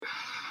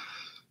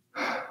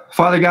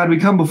Father God, we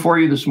come before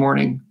you this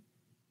morning,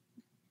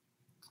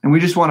 and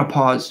we just want to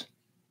pause.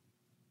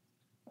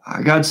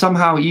 God,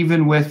 somehow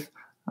even with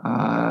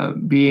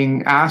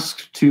being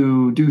asked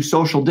to do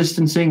social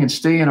distancing and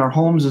stay in our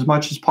homes as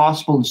much as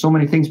possible and so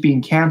many things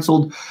being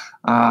canceled,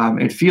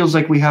 it feels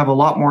like we have a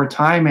lot more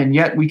time, and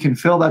yet we can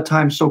fill that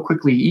time so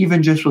quickly,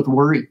 even just with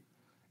worry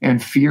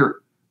and fear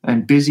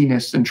and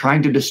busyness and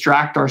trying to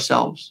distract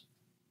ourselves.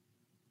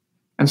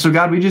 And so,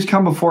 God, we just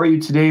come before you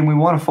today and we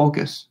want to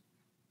focus.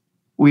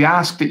 We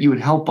ask that you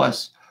would help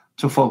us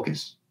to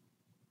focus,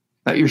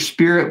 that your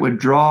Spirit would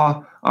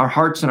draw our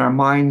hearts and our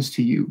minds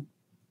to you.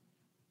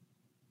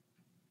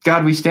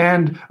 God, we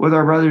stand with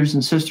our brothers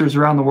and sisters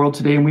around the world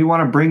today, and we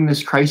want to bring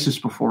this crisis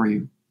before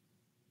you.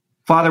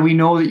 Father, we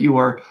know that you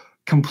are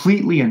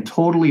completely and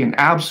totally and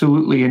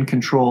absolutely in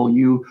control.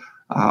 You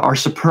are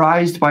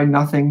surprised by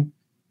nothing.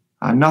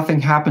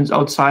 Nothing happens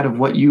outside of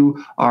what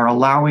you are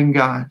allowing,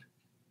 God.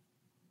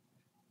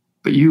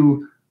 But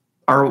you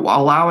are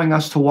allowing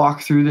us to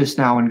walk through this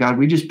now. And God,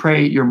 we just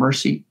pray your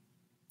mercy,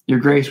 your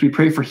grace. We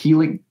pray for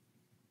healing.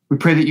 We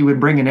pray that you would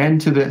bring an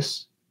end to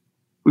this.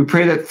 We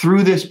pray that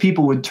through this,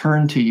 people would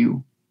turn to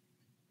you,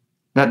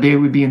 that they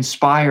would be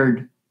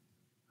inspired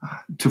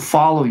to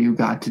follow you,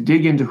 God, to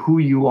dig into who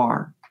you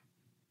are,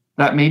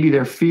 that maybe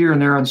their fear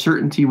and their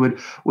uncertainty would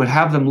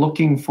have them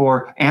looking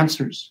for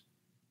answers.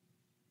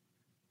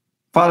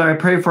 Father, I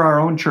pray for our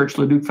own church,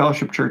 Leduc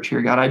Fellowship Church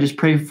here, God. I just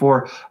pray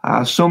for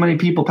so many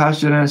people.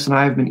 Pastor Dennis and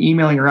I have been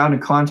emailing around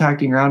and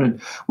contacting around, and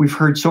we've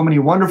heard so many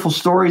wonderful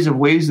stories of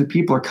ways that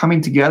people are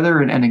coming together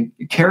and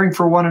caring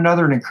for one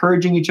another and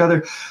encouraging each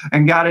other.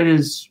 And God, it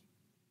is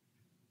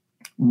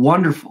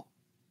wonderful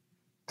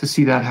to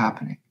see that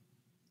happening.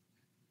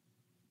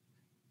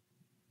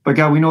 But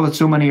God, we know that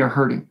so many are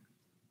hurting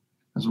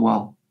as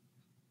well.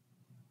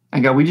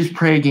 And God, we just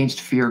pray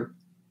against fear.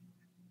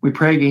 We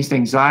pray against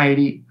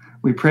anxiety.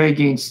 We pray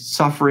against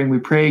suffering. We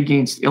pray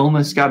against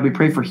illness. God, we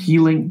pray for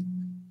healing.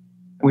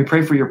 And we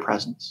pray for your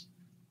presence.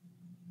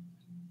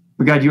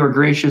 But God, you are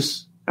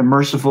gracious and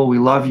merciful. We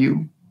love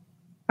you.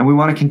 And we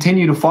want to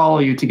continue to follow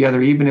you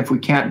together, even if we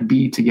can't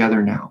be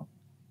together now.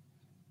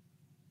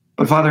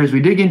 But Father, as we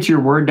dig into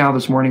your word now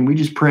this morning, we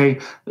just pray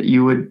that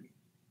you would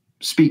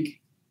speak,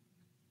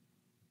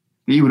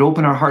 that you would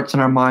open our hearts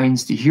and our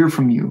minds to hear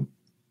from you,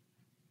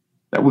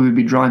 that we would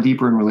be drawn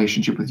deeper in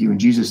relationship with you. In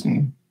Jesus'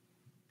 name,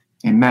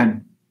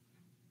 amen.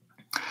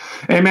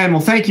 Amen.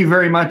 Well, thank you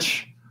very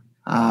much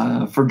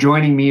for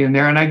joining me in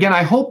there. And again,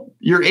 I hope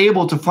you're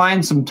able to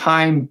find some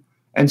time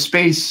and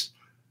space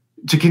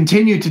to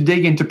continue to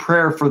dig into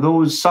prayer for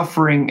those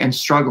suffering and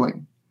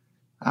struggling.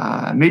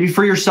 Maybe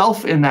for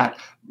yourself in that.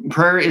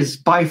 Prayer is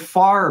by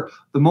far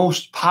the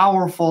most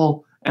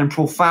powerful and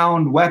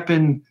profound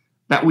weapon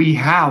that we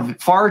have.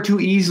 Far too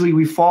easily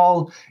we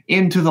fall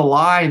into the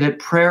lie that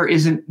prayer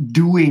isn't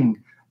doing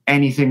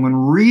anything, when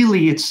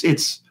really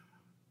it's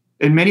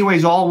in many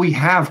ways all we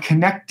have,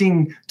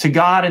 connecting to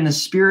God in the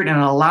Spirit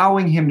and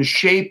allowing him to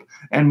shape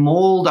and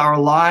mold our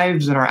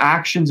lives and our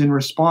actions in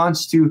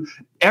response to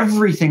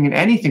everything and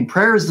anything.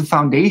 Prayer is the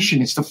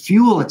foundation. It's the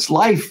fuel. It's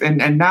life.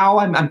 And now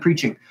I'm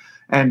preaching.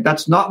 And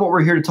that's not what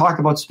we're here to talk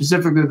about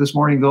specifically this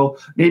morning, though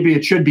maybe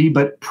it should be,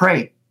 but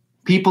pray.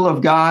 People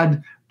of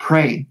God,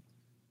 pray.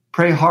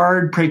 Pray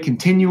hard, pray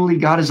continually.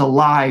 God is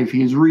alive.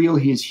 He is real.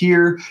 He is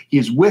here. He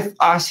is with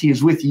us. He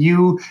is with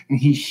you, and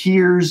he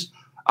hears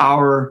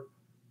our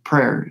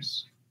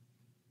prayers.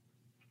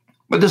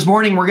 But this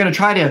morning, we're going to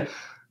try to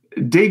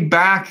dig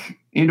back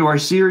into our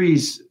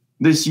series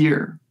this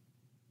year.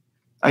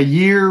 A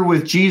year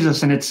with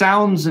Jesus. And it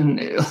sounds and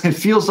it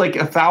feels like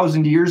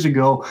 1,000 years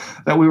ago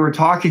that we were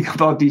talking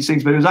about these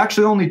things, but it was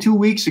actually only 2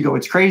 weeks ago.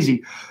 It's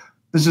crazy.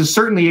 This is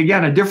certainly,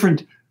 again, a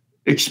different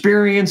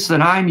experience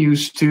than I'm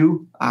used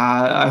to.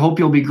 I hope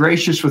you'll be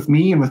gracious with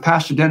me and with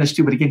Pastor Dennis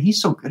too. But again, he's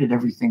so good at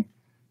everything.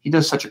 He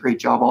does such a great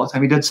job all the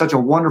time. He did such a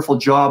wonderful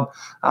job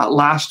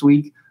last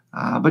week.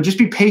 But just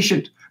be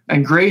patient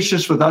and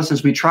gracious with us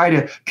as we try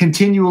to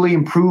continually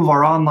improve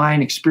our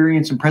online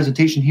experience and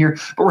presentation here.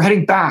 But we're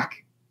heading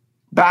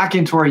back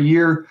into our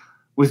year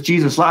with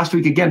Jesus. Last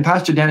week, again,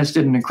 Pastor Dennis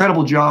did an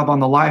incredible job on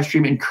the live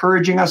stream,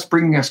 encouraging us,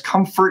 bringing us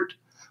comfort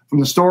from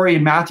the story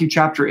in Matthew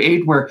chapter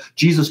 8, where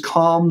Jesus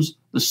calms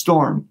the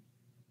storm,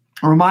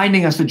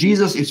 reminding us that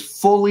Jesus is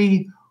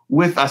fully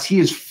with us.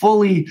 He is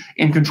fully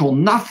in control.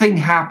 Nothing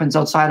happens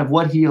outside of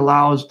what he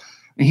allows,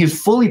 and he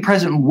is fully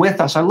present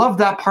with us. I love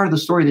that part of the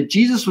story, that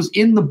Jesus was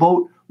in the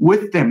boat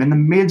with them in the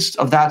midst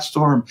of that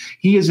storm.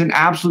 He is in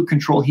absolute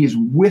control. He is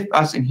with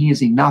us, and he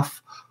is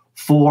enough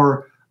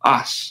for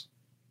us.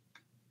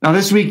 Now,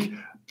 this week,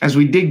 as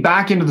we dig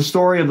back into the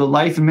story of the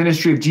life and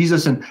ministry of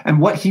Jesus and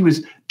what he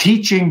was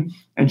teaching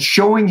and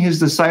showing his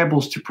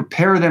disciples to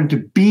prepare them to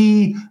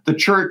be the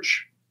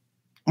church,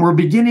 we're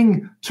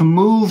beginning to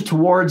move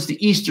towards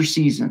the Easter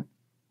season.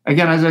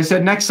 Again, as I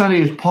said, next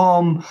Sunday is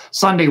Palm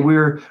Sunday.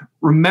 We're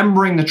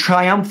remembering the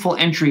triumphal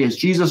entry as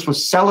Jesus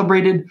was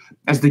celebrated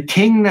as the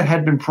king that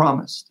had been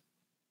promised,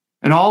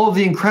 and all of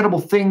the incredible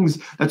things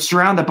that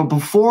surround that. But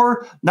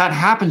before that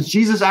happens,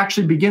 Jesus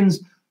actually begins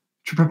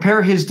to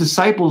prepare his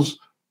disciples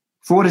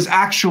for what is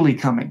actually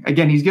coming.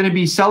 Again, he's going to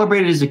be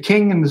celebrated as a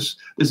king, and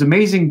this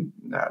amazing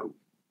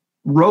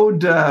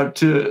road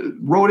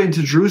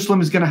into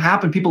Jerusalem is going to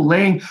happen. People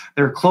laying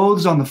their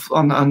clothes on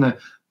the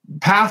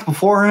path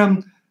before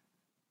him.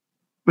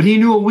 But he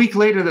knew a week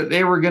later that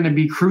they were going to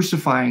be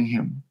crucifying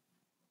him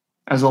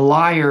as a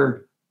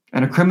liar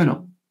and a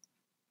criminal.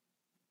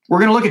 We're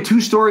going to look at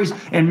two stories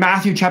in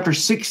Matthew chapter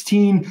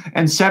 16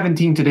 and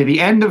 17 today. The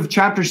end of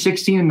chapter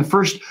 16 and the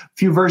first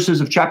few verses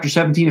of chapter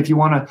 17. If you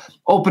want to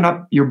open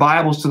up your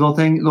Bibles to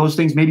those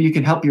things, maybe you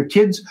can help your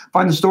kids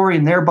find the story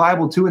in their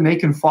Bible too, and they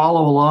can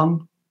follow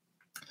along.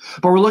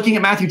 But we're looking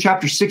at Matthew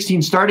chapter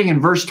 16, starting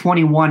in verse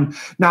 21.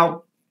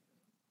 Now,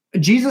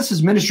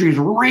 Jesus' ministry is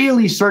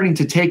really starting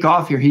to take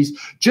off here. He's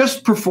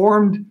just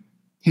performed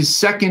his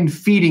second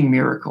feeding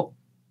miracle,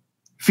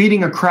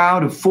 feeding a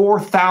crowd of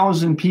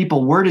 4,000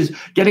 people. Word is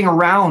getting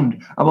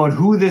around about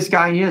who this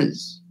guy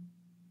is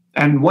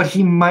and what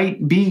he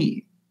might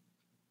be.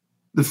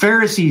 The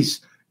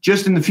Pharisees,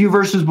 just in the few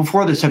verses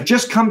before this, have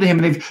just come to him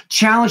and they've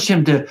challenged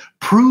him to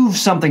prove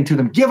something to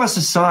them. Give us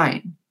a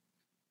sign.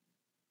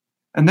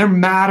 And they're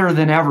madder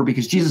than ever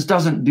because Jesus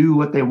doesn't do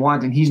what they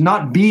want and he's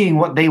not being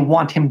what they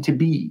want him to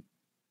be.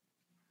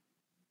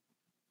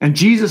 And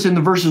Jesus, in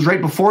the verses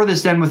right before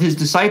this, then with his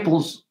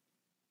disciples,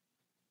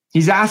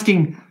 he's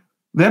asking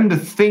them to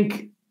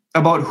think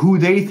about who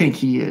they think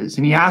he is.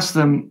 And he asks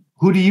them,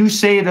 who do you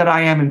say that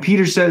I am? And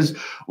Peter says,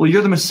 well,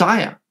 you're the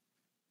Messiah.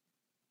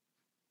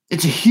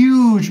 It's a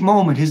huge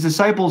moment. His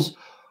disciples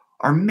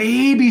are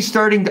maybe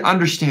starting to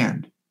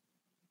understand.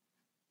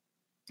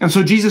 And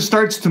so Jesus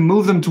starts to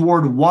move them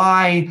toward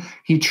why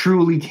he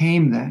truly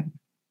came then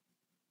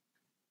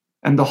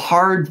and the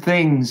hard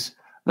things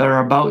that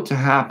are about to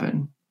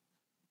happen.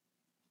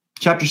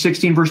 Chapter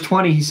 16, verse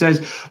 20, he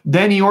says,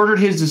 then he ordered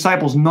his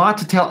disciples not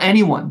to tell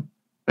anyone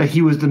that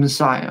he was the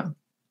Messiah.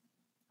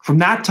 From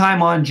that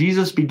time on,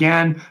 Jesus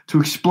began to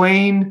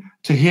explain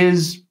to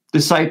his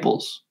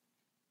disciples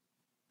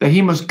that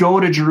he must go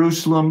to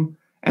Jerusalem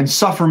and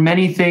suffer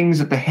many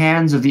things at the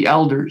hands of the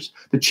elders,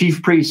 the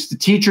chief priests, the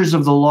teachers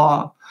of the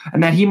law,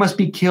 and that he must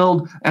be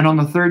killed and on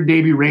the third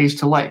day be raised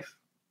to life.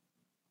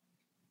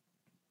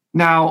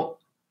 Now,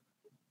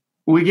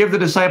 we give the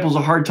disciples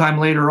a hard time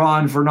later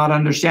on for not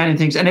understanding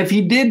things. And if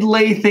he did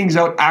lay things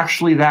out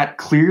actually that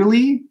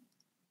clearly,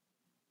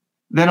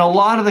 then a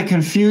lot of the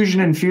confusion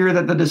and fear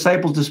that the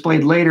disciples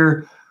displayed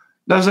later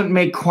doesn't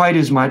make quite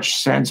as much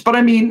sense. But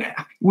I mean,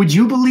 would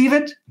you believe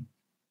it?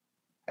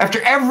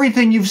 After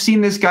everything you've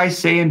seen this guy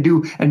say and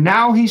do, and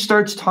now he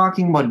starts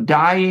talking about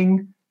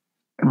dying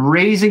and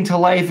raising to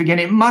life again,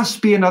 it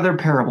must be another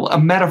parable, a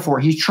metaphor.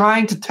 He's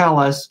trying to tell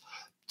us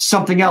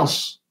something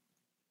else.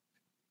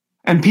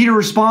 And Peter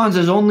responds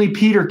as only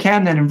Peter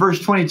can then in verse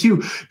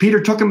 22.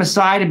 Peter took him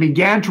aside and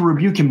began to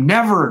rebuke him.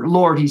 Never,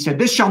 Lord, he said,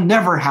 this shall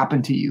never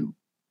happen to you.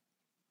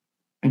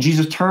 And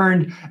Jesus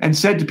turned and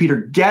said to Peter,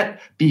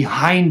 get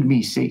behind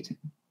me, Satan.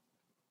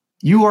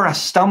 You are a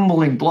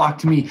stumbling block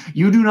to me.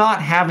 You do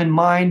not have in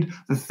mind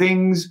the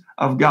things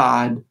of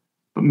God,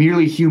 but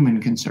merely human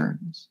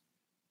concerns.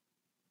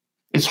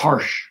 It's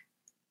harsh.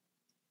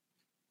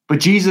 But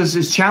Jesus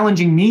is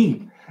challenging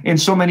me in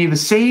so many of the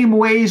same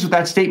ways with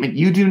that statement.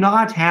 You do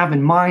not have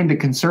in mind the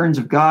concerns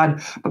of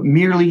God, but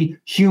merely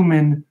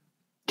human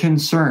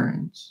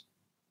concerns.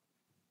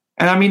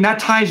 And I mean, that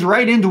ties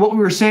right into what we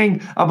were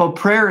saying about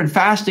prayer and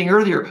fasting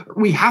earlier.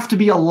 We have to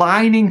be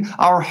aligning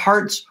our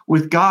hearts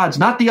with God's,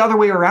 not the other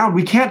way around.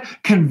 We can't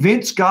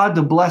convince God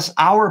to bless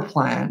our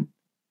plan.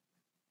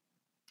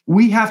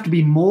 We have to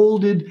be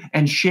molded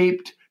and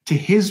shaped to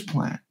his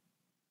plan.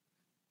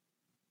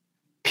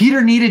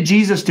 Peter needed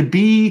Jesus to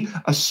be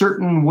a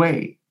certain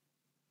way,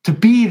 to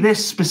be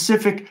this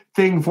specific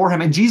thing for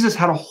him. And Jesus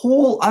had a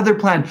whole other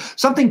plan,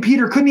 something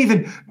Peter couldn't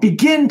even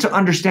begin to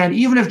understand,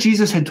 even if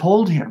Jesus had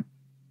told him.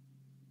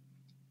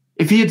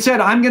 If he had said,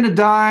 I'm going to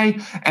die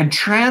and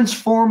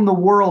transform the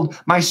world,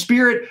 my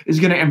spirit is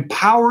going to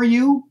empower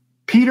you,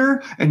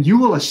 Peter, and you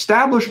will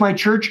establish my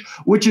church,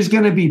 which is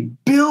going to be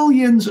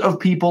billions of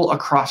people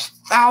across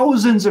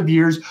thousands of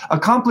years,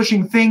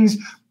 accomplishing things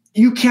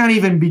you can't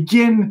even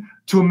begin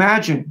to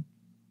imagine.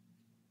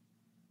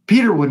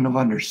 Peter wouldn't have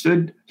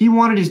understood. He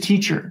wanted his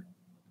teacher.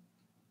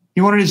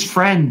 He wanted his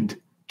friend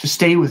to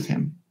stay with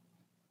him.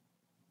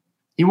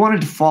 He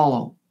wanted to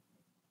follow.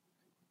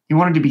 He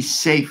wanted to be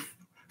safe,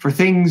 for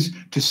things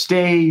to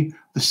stay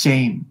the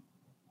same.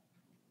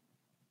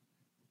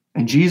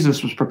 And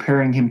Jesus was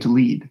preparing him to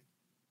lead.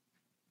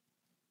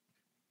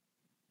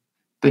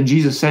 Then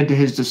Jesus said to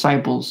his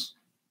disciples,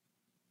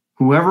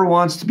 whoever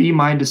wants to be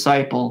my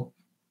disciple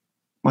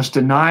must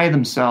deny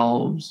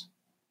themselves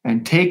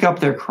and take up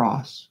their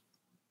cross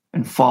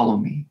and follow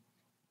me.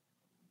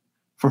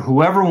 For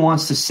whoever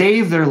wants to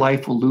save their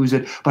life will lose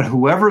it, but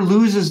whoever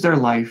loses their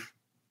life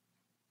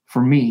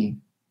for me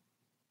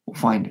will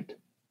find it.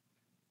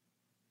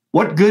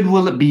 What good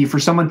will it be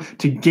for someone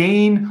to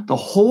gain the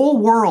whole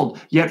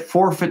world yet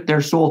forfeit their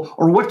soul?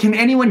 Or what can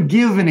anyone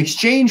give in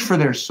exchange for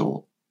their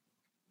soul?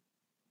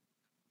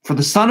 For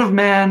the Son of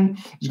Man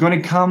is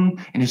going to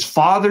come in his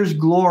Father's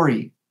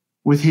glory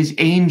with his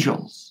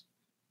angels,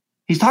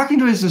 He's talking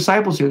to his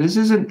disciples here. This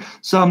isn't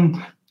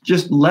some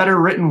just letter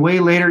written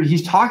way later.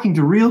 He's talking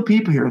to real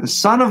people here. The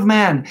Son of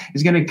Man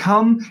is going to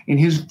come in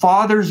his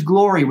Father's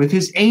glory with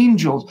his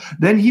angels.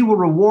 Then he will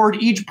reward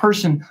each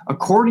person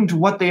according to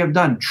what they have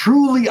done.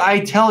 Truly, I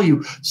tell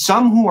you,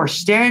 some who are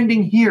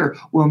standing here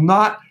will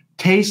not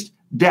taste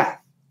death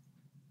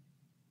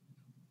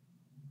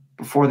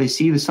before they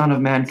see the Son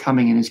of Man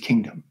coming in his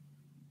kingdom.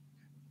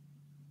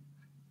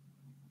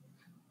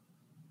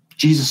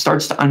 Jesus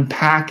starts to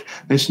unpack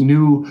this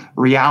new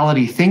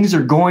reality. Things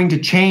are going to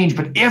change,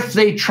 but if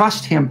they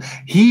trust him,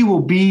 he will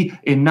be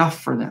enough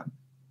for them.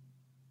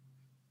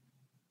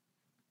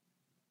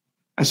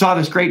 I saw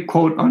this great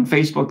quote on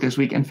Facebook this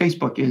week, and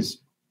Facebook is,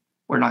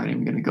 we're not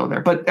even going to go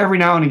there, but every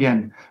now and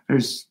again,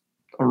 there's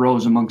a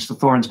rose amongst the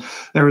thorns.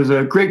 There was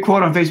a great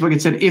quote on Facebook.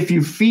 It said, if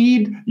you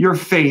feed your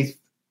faith,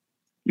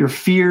 your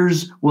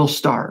fears will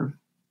starve.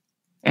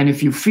 And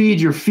if you feed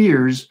your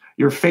fears,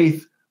 your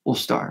faith will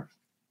starve.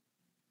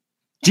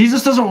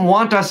 Jesus doesn't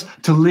want us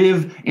to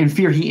live in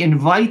fear. He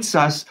invites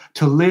us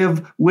to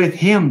live with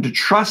him, to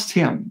trust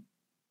him,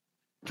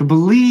 to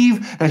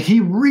believe that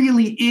he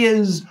really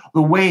is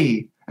the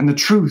way and the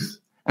truth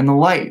and the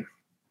life,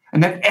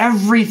 and that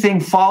everything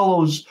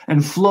follows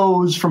and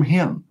flows from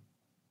him.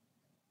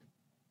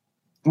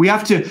 We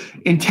have to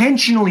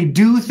intentionally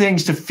do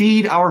things to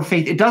feed our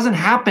faith. It doesn't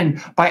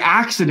happen by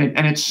accident,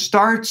 and it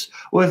starts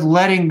with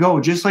letting go.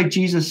 Just like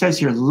Jesus says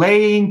here,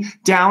 laying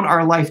down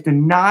our life,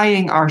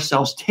 denying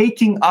ourselves,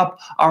 taking up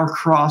our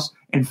cross,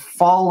 and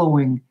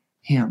following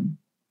him.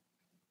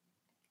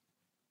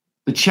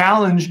 The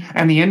challenge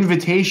and the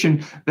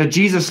invitation that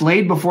Jesus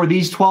laid before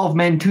these 12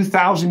 men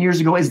 2,000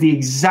 years ago is the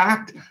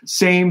exact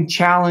same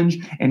challenge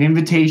and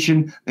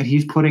invitation that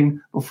he's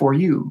putting before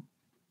you.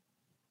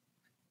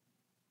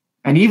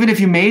 And even if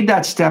you made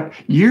that step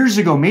years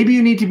ago, maybe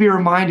you need to be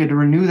reminded to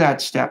renew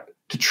that step,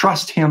 to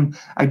trust him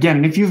again.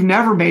 And if you've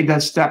never made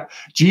that step,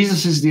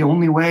 Jesus is the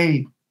only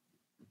way.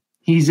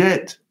 He's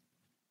it.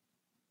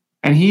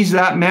 And he's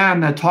that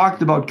man that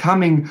talked about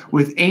coming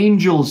with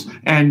angels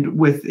and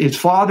with his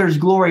Father's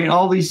glory and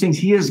all these things.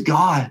 He is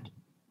God,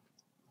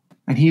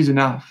 and he's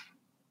enough.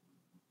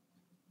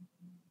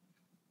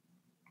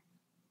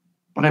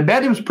 But I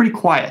bet it was pretty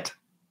quiet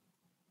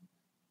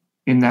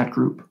in that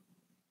group.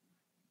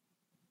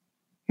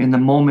 In the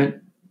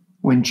moment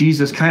when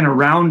Jesus kind of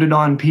rounded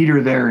on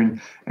Peter there and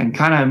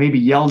kind of maybe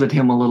yelled at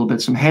him a little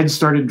bit. Some heads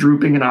started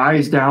drooping and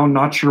eyes down,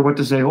 not sure what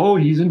to say. Oh,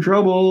 he's in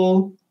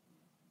trouble.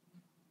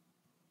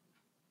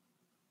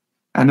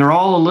 And they're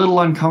all a little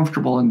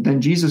uncomfortable. And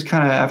then Jesus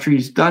kind of, after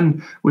he's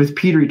done with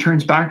Peter, he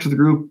turns back to the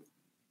group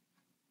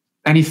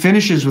and he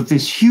finishes with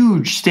this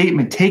huge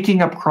statement,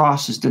 taking up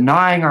crosses,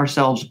 denying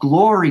ourselves,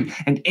 glory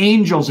and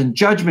angels and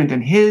judgment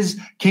and his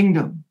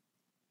kingdom.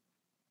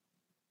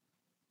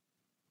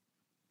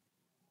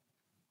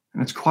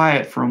 And it's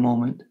quiet for a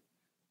moment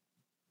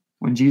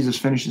when Jesus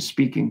finishes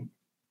speaking.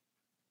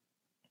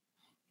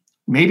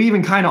 Maybe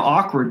even kind of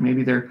awkward.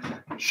 Maybe they're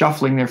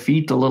shuffling their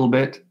feet a little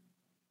bit.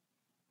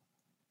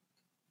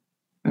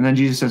 And then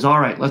Jesus says,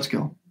 all right, let's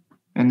go.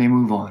 And they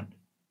move on.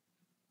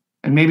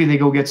 And maybe they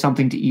go get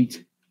something to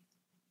eat,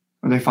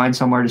 or they find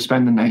somewhere to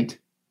spend the night.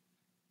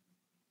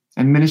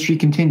 And ministry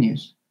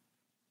continues.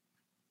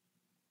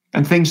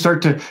 And things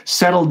start to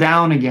settle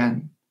down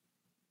again.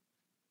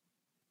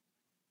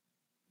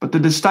 But the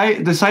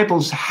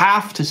disciples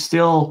have to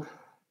still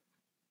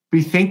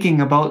be thinking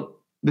about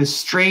this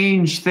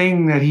strange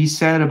thing that he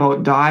said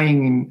about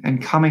dying and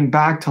coming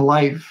back to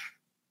life.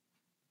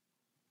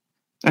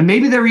 And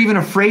maybe they're even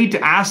afraid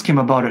to ask him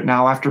about it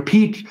now after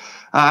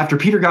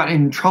Peter got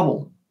in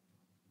trouble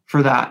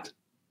for that.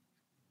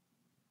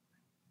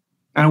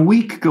 And a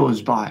week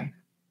goes by.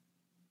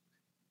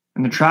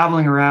 And they're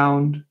traveling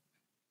around.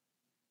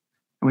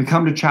 And we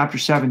come to chapter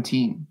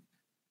 17.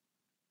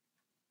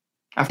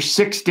 After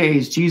 6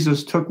 days,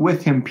 Jesus took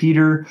with him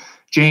Peter,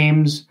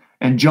 James,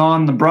 and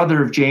John, the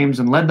brother of James,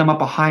 and led them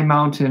up a high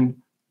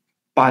mountain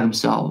by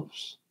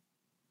themselves.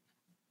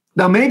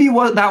 Now, maybe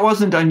that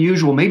wasn't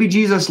unusual. Maybe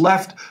Jesus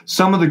left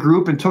some of the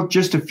group and took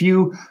just a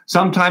few.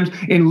 Sometimes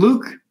in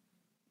Luke,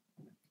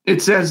 it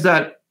says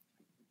that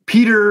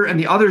Peter and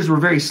the others were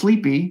very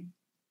sleepy.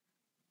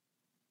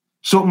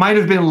 So it might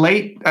have been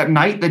late at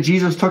night that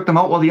Jesus took them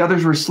out while the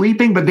others were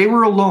sleeping, but they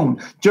were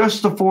alone,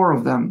 just the four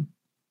of them,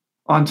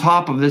 on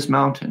top of this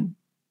mountain.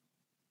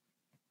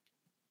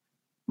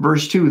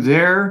 Verse 2,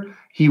 there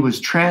he was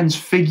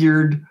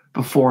transfigured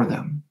before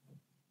them.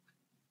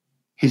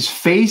 His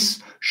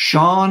face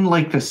shone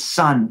like the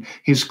sun.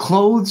 His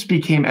clothes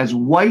became as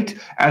white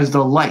as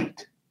the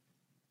light.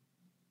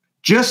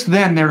 Just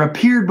then there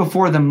appeared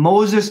before them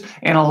Moses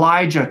and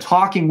Elijah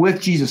talking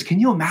with Jesus. Can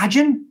you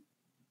imagine?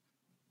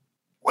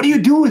 What do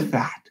you do with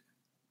that?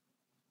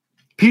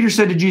 Peter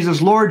said to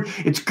Jesus, Lord,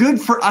 it's good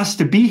for us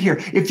to be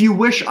here. If you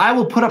wish, I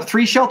will put up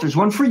 3 shelters,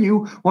 one for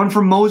you, one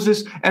for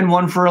Moses, and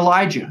one for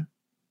Elijah.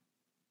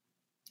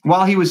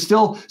 While he was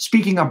still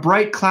speaking, a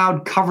bright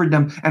cloud covered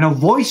them, and a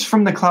voice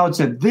from the cloud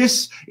said,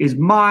 this is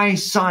my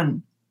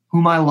son,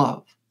 whom I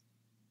love.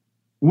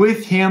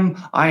 With him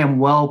I am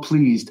well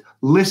pleased.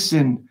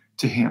 Listen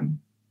to him.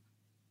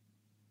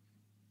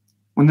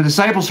 When the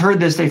disciples heard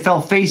this, they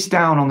fell face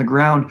down on the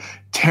ground,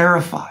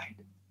 terrified.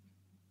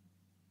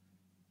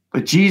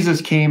 But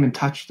Jesus came and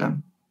touched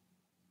them.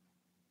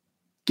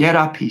 Get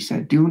up, he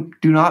said. Do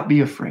not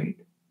be afraid.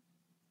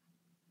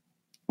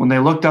 When they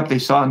looked up, they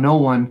saw no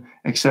one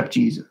except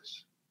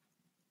Jesus.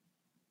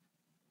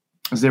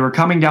 As they were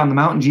coming down the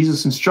mountain,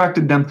 Jesus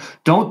instructed them,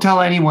 don't tell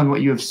anyone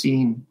what you have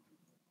seen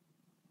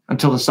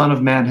until the Son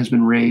of Man has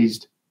been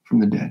raised from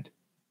the dead.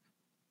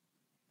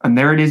 And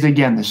there it is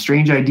again, the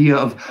strange idea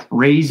of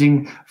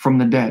raising from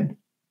the dead.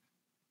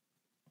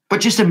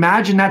 But just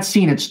imagine that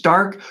scene. It's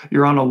dark.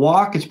 You're on a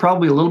walk. It's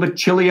probably a little bit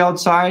chilly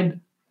outside.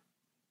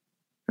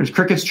 There's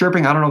crickets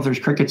chirping. I don't know if there's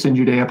crickets in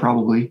Judea,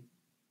 probably.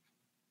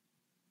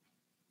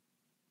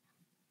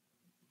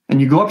 And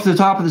you go up to the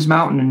top of this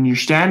mountain and you're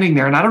standing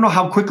there. And I don't know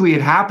how quickly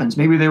it happens.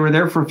 Maybe they were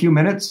there for a few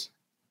minutes.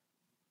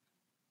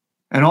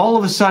 And all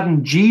of a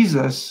sudden,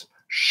 Jesus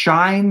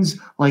shines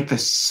like the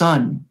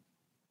sun.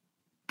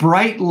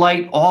 Bright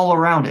light all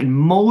around. And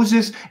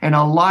Moses and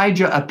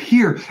Elijah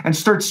appear and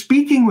start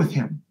speaking with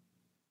him.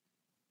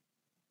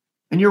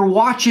 And you're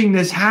watching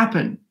this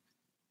happen.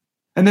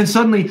 And then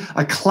suddenly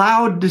a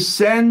cloud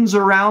descends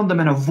around them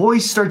and a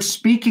voice starts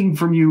speaking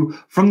from you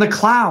from the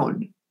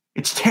cloud.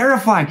 It's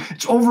terrifying.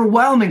 It's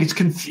overwhelming. It's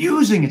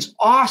confusing. It's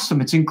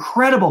awesome. It's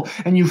incredible.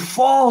 And you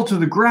fall to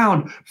the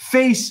ground,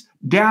 face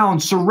down,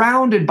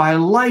 surrounded by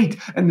light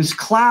and this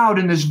cloud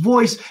and this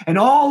voice and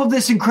all of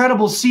this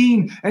incredible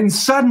scene. And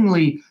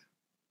suddenly,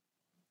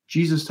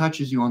 Jesus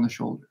touches you on the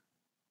shoulder.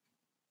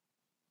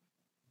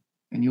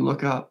 And you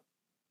look up.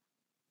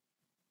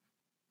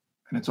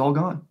 And it's all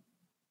gone.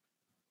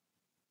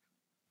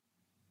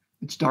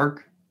 It's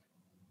dark.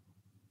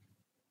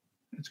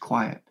 It's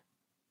quiet.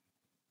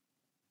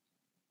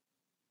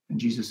 And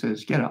Jesus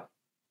says, get up.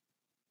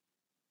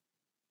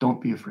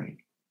 Don't be afraid.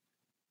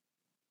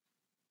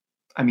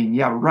 I mean,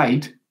 yeah,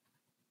 right.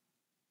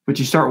 But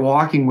you start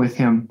walking with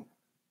him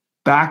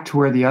back to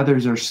where the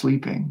others are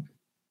sleeping.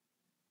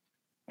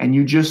 And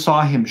you just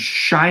saw him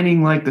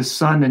shining like the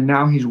sun, and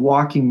now he's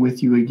walking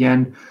with you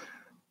again.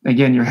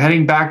 Again, you're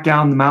heading back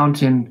down the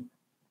mountain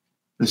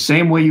the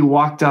same way you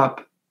walked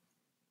up,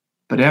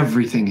 but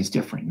everything is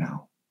different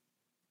now.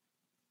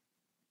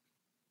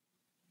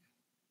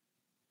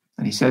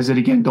 And he says it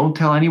again, don't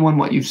tell anyone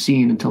what you've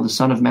seen until the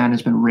Son of Man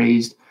has been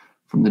raised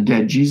from the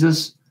dead.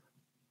 Jesus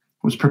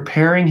was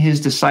preparing his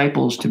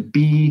disciples to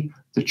be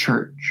the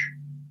church.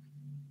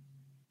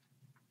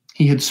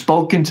 He had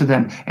spoken to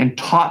them and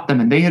taught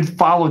them, and they had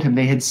followed him.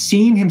 They had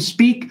seen him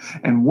speak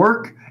and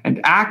work and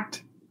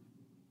act.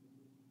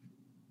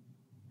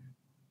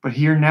 But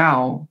here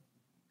now,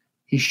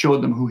 he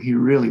showed them who he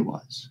really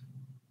was.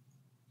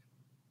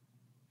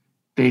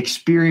 They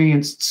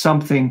experienced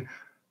something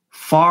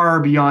far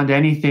beyond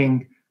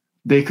anything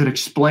they could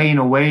explain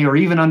away or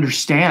even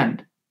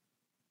understand.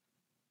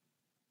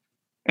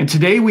 And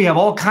today we have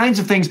all kinds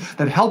of things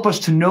that help us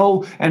to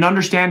know and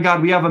understand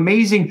God. We have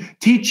amazing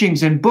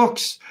teachings and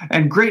books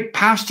and great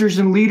pastors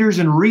and leaders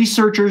and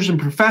researchers and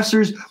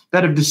professors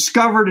that have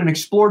discovered and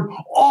explored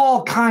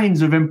all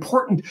kinds of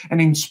important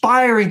and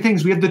inspiring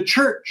things. We have the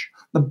church,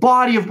 the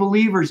body of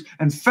believers,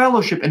 and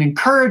fellowship and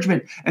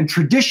encouragement and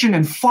tradition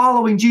and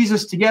following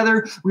Jesus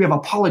together. We have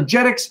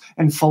apologetics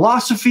and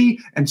philosophy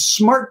and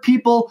smart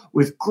people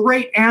with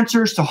great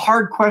answers to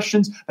hard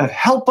questions that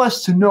help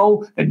us to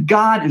know that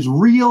God is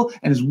real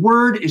and his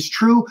word is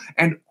true.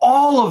 And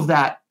all of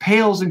that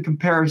pales in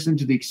comparison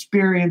to the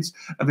experience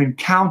of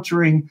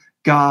encountering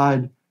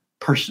God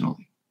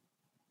personally.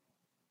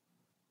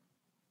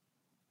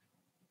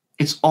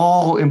 It's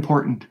all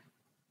important.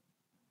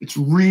 It's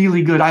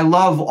really good. I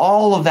love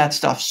all of that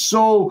stuff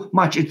so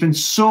much. It's been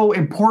so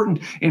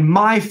important in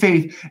my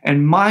faith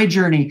and my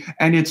journey,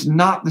 and it's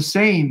not the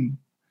same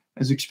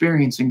as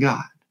experiencing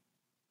God.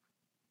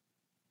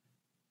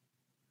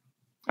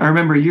 I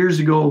remember years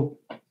ago,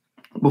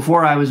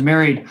 before I was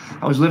married,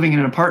 I was living in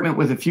an apartment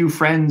with a few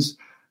friends,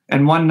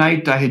 and one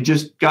night I had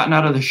just gotten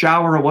out of the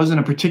shower. It wasn't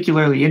a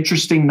particularly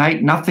interesting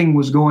night. Nothing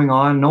was going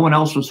on. No one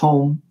else was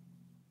home.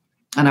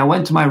 And I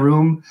went to my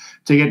room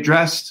to get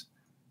dressed.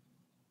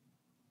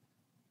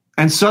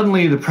 And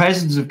suddenly the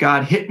presence of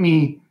God hit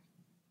me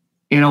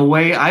in a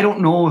way I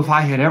don't know if I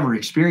had ever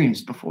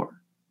experienced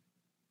before.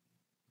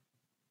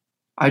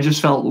 I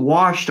just felt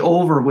washed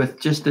over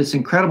with just this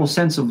incredible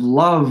sense of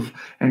love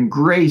and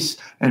grace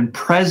and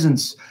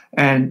presence.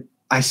 And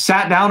I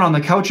sat down on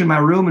the couch in my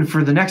room, and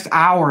for the next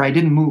hour, I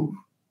didn't move.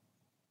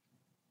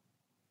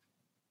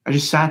 I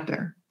just sat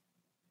there,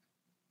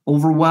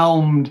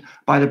 overwhelmed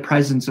by the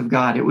presence of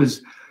God. It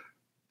was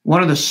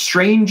one of the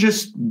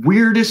strangest,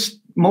 weirdest,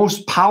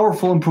 most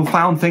powerful and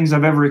profound things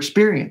I've ever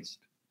experienced.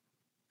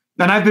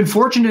 And I've been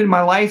fortunate in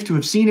my life to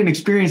have seen and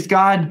experienced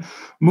God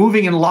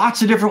moving in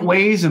lots of different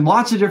ways and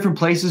lots of different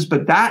places,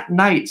 but that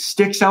night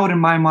sticks out in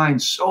my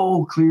mind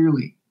so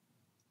clearly.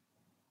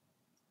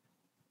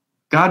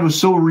 God was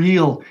so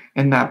real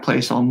in that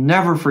place. I'll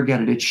never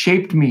forget it. It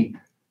shaped me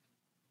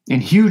in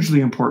hugely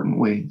important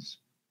ways.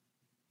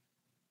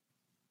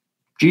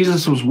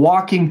 Jesus was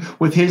walking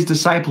with his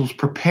disciples,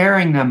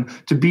 preparing them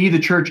to be the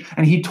church,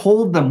 and he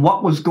told them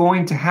what was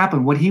going to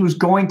happen, what he was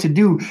going to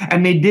do,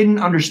 and they didn't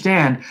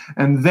understand.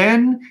 And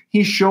then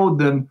he showed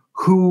them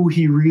who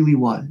he really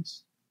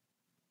was.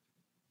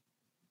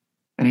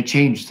 And it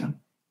changed them.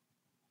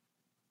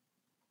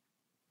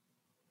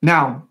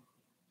 Now,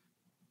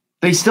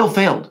 they still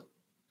failed.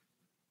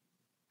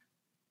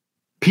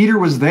 Peter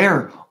was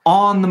there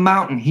on the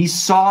mountain. He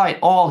saw it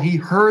all. He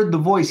heard the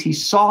voice. He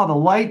saw the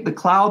light, the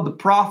cloud, the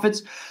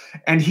prophets,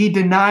 and he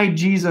denied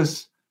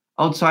Jesus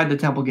outside the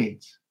temple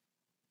gates.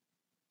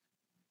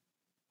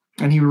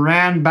 And he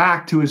ran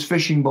back to his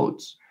fishing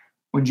boats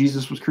when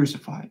Jesus was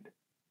crucified.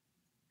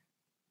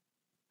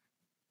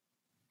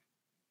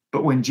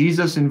 But when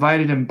Jesus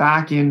invited him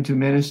back into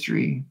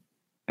ministry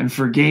and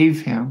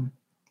forgave him,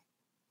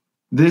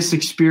 this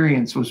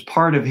experience was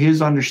part of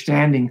his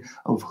understanding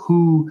of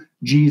who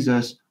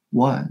Jesus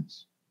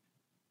was.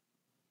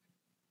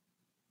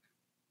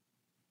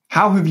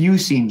 How have you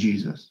seen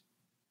Jesus?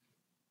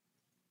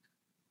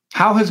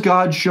 How has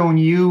God shown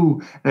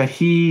you that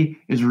he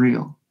is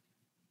real?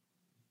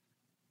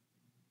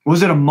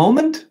 Was it a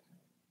moment?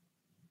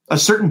 A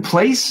certain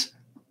place?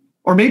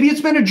 Or maybe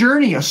it's been a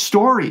journey, a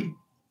story.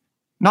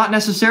 Not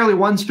necessarily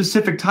one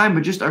specific time,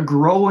 but just a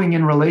growing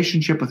in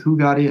relationship with who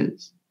God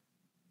is.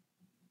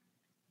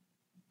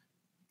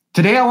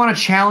 Today, I want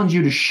to challenge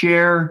you to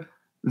share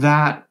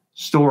that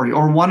story,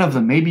 or one of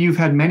them. Maybe you've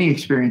had many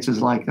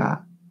experiences like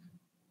that.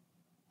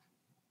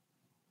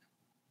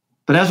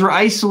 But as we're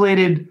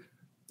isolated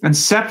and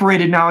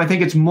separated now, I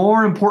think it's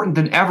more important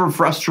than ever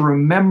for us to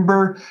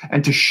remember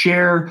and to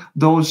share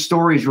those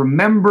stories.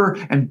 Remember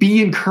and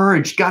be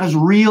encouraged. God is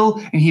real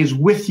and he is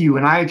with you.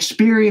 And I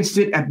experienced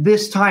it at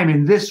this time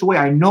in this way.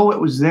 I know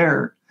it was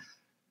there.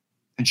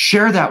 And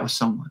share that with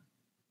someone.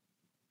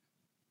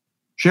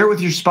 Share it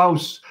with your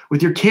spouse,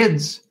 with your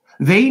kids.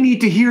 They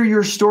need to hear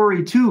your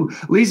story too.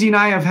 Lizzie and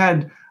I have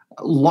had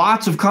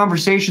lots of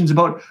conversations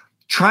about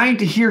trying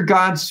to hear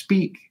God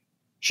speak.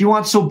 She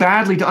wants so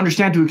badly to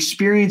understand, to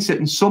experience it.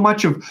 And so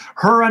much of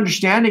her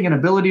understanding and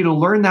ability to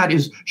learn that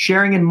is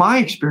sharing in my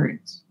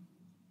experience.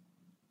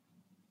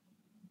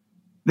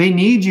 They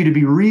need you to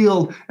be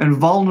real and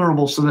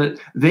vulnerable so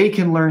that they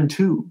can learn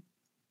too.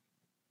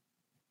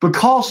 But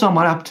call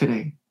someone up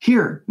today,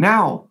 here,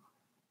 now,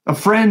 a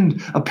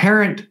friend, a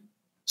parent,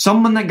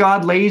 someone that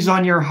God lays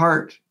on your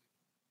heart.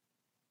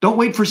 Don't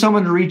wait for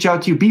someone to reach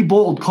out to you. Be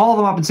bold. Call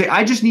them up and say,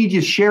 I just need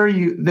you to share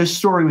this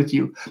story with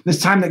you,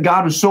 this time that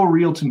God was so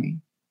real to me.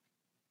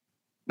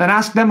 Then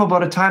ask them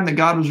about a time that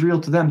God was real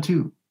to them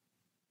too.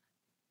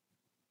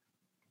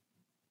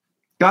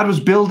 God was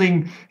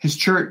building his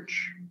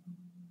church.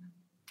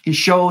 He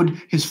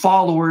showed his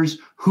followers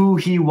who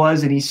he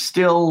was, and he's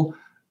still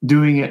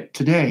doing it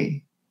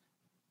today.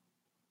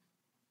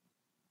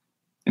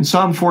 In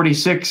Psalm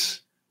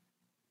 46,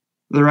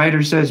 the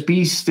writer says,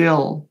 be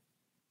still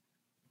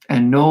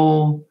and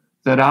know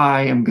that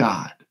I am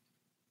God.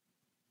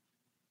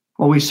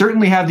 Well, we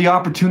certainly have the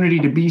opportunity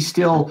to be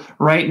still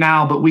right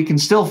now, but we can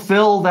still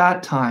fill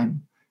that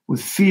time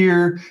with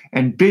fear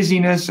and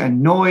busyness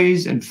and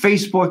noise and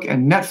Facebook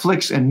and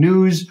Netflix and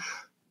news.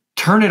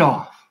 Turn it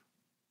off.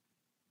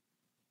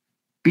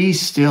 Be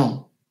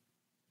still.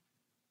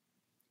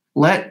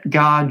 Let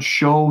God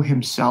show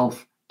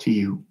himself to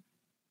you.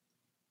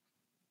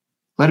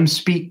 Let him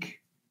speak.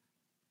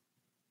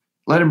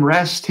 Let him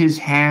rest his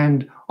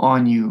hand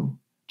on you,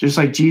 just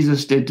like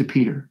Jesus did to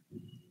Peter.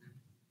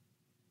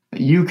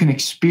 That you can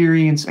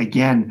experience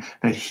again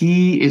that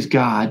he is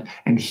God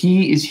and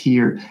he is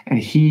here and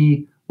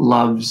he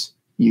loves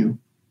you.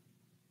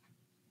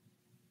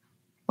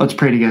 Let's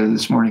pray together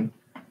this morning.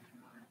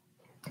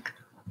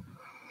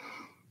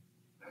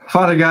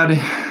 Father God,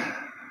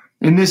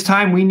 in this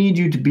time we need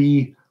you to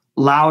be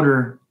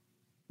louder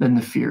than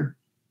the fear.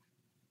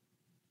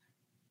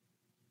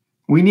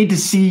 We need to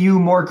see you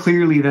more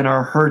clearly than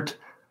our hurt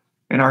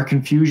and our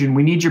confusion.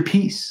 We need your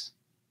peace,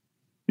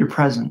 your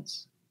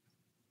presence.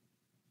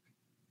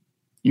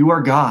 You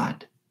are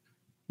God.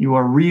 You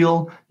are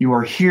real. You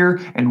are here,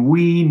 and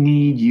we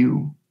need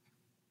you.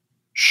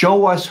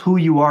 Show us who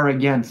you are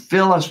again.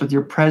 Fill us with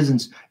your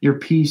presence, your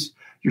peace,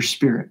 your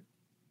spirit.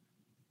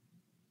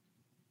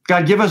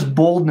 God, give us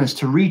boldness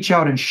to reach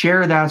out and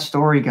share that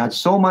story, God.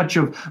 So much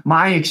of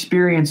my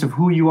experience of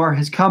who you are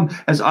has come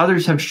as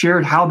others have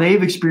shared how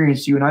they've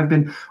experienced you, and I've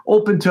been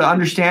open to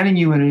understanding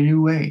you in a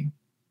new way.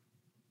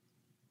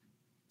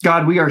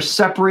 God, we are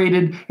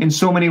separated in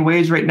so many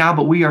ways right now,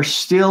 but we are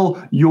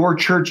still your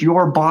church,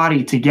 your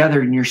body together,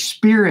 and your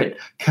spirit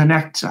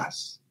connects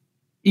us,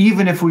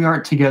 even if we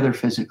aren't together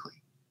physically.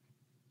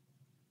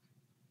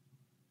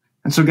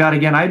 And so, God,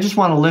 again, I just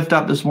want to lift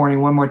up this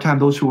morning one more time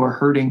those who are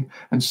hurting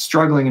and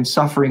struggling and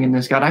suffering in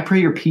this. God, I pray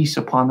your peace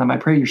upon them. I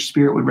pray your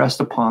spirit would rest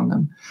upon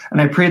them.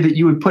 And I pray that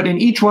you would put in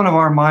each one of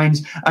our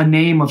minds a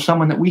name of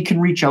someone that we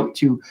can reach out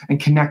to and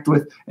connect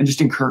with and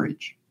just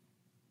encourage.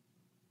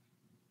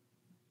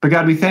 But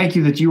God, we thank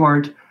you that you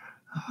aren't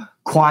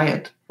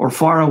quiet or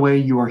far away.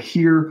 You are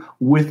here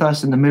with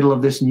us in the middle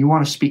of this, and you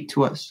want to speak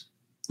to us.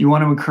 You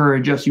want to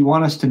encourage us. You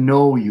want us to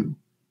know you.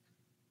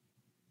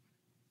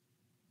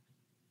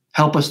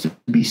 Help us to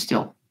be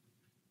still.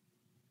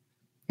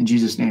 In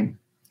Jesus' name,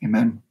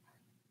 amen.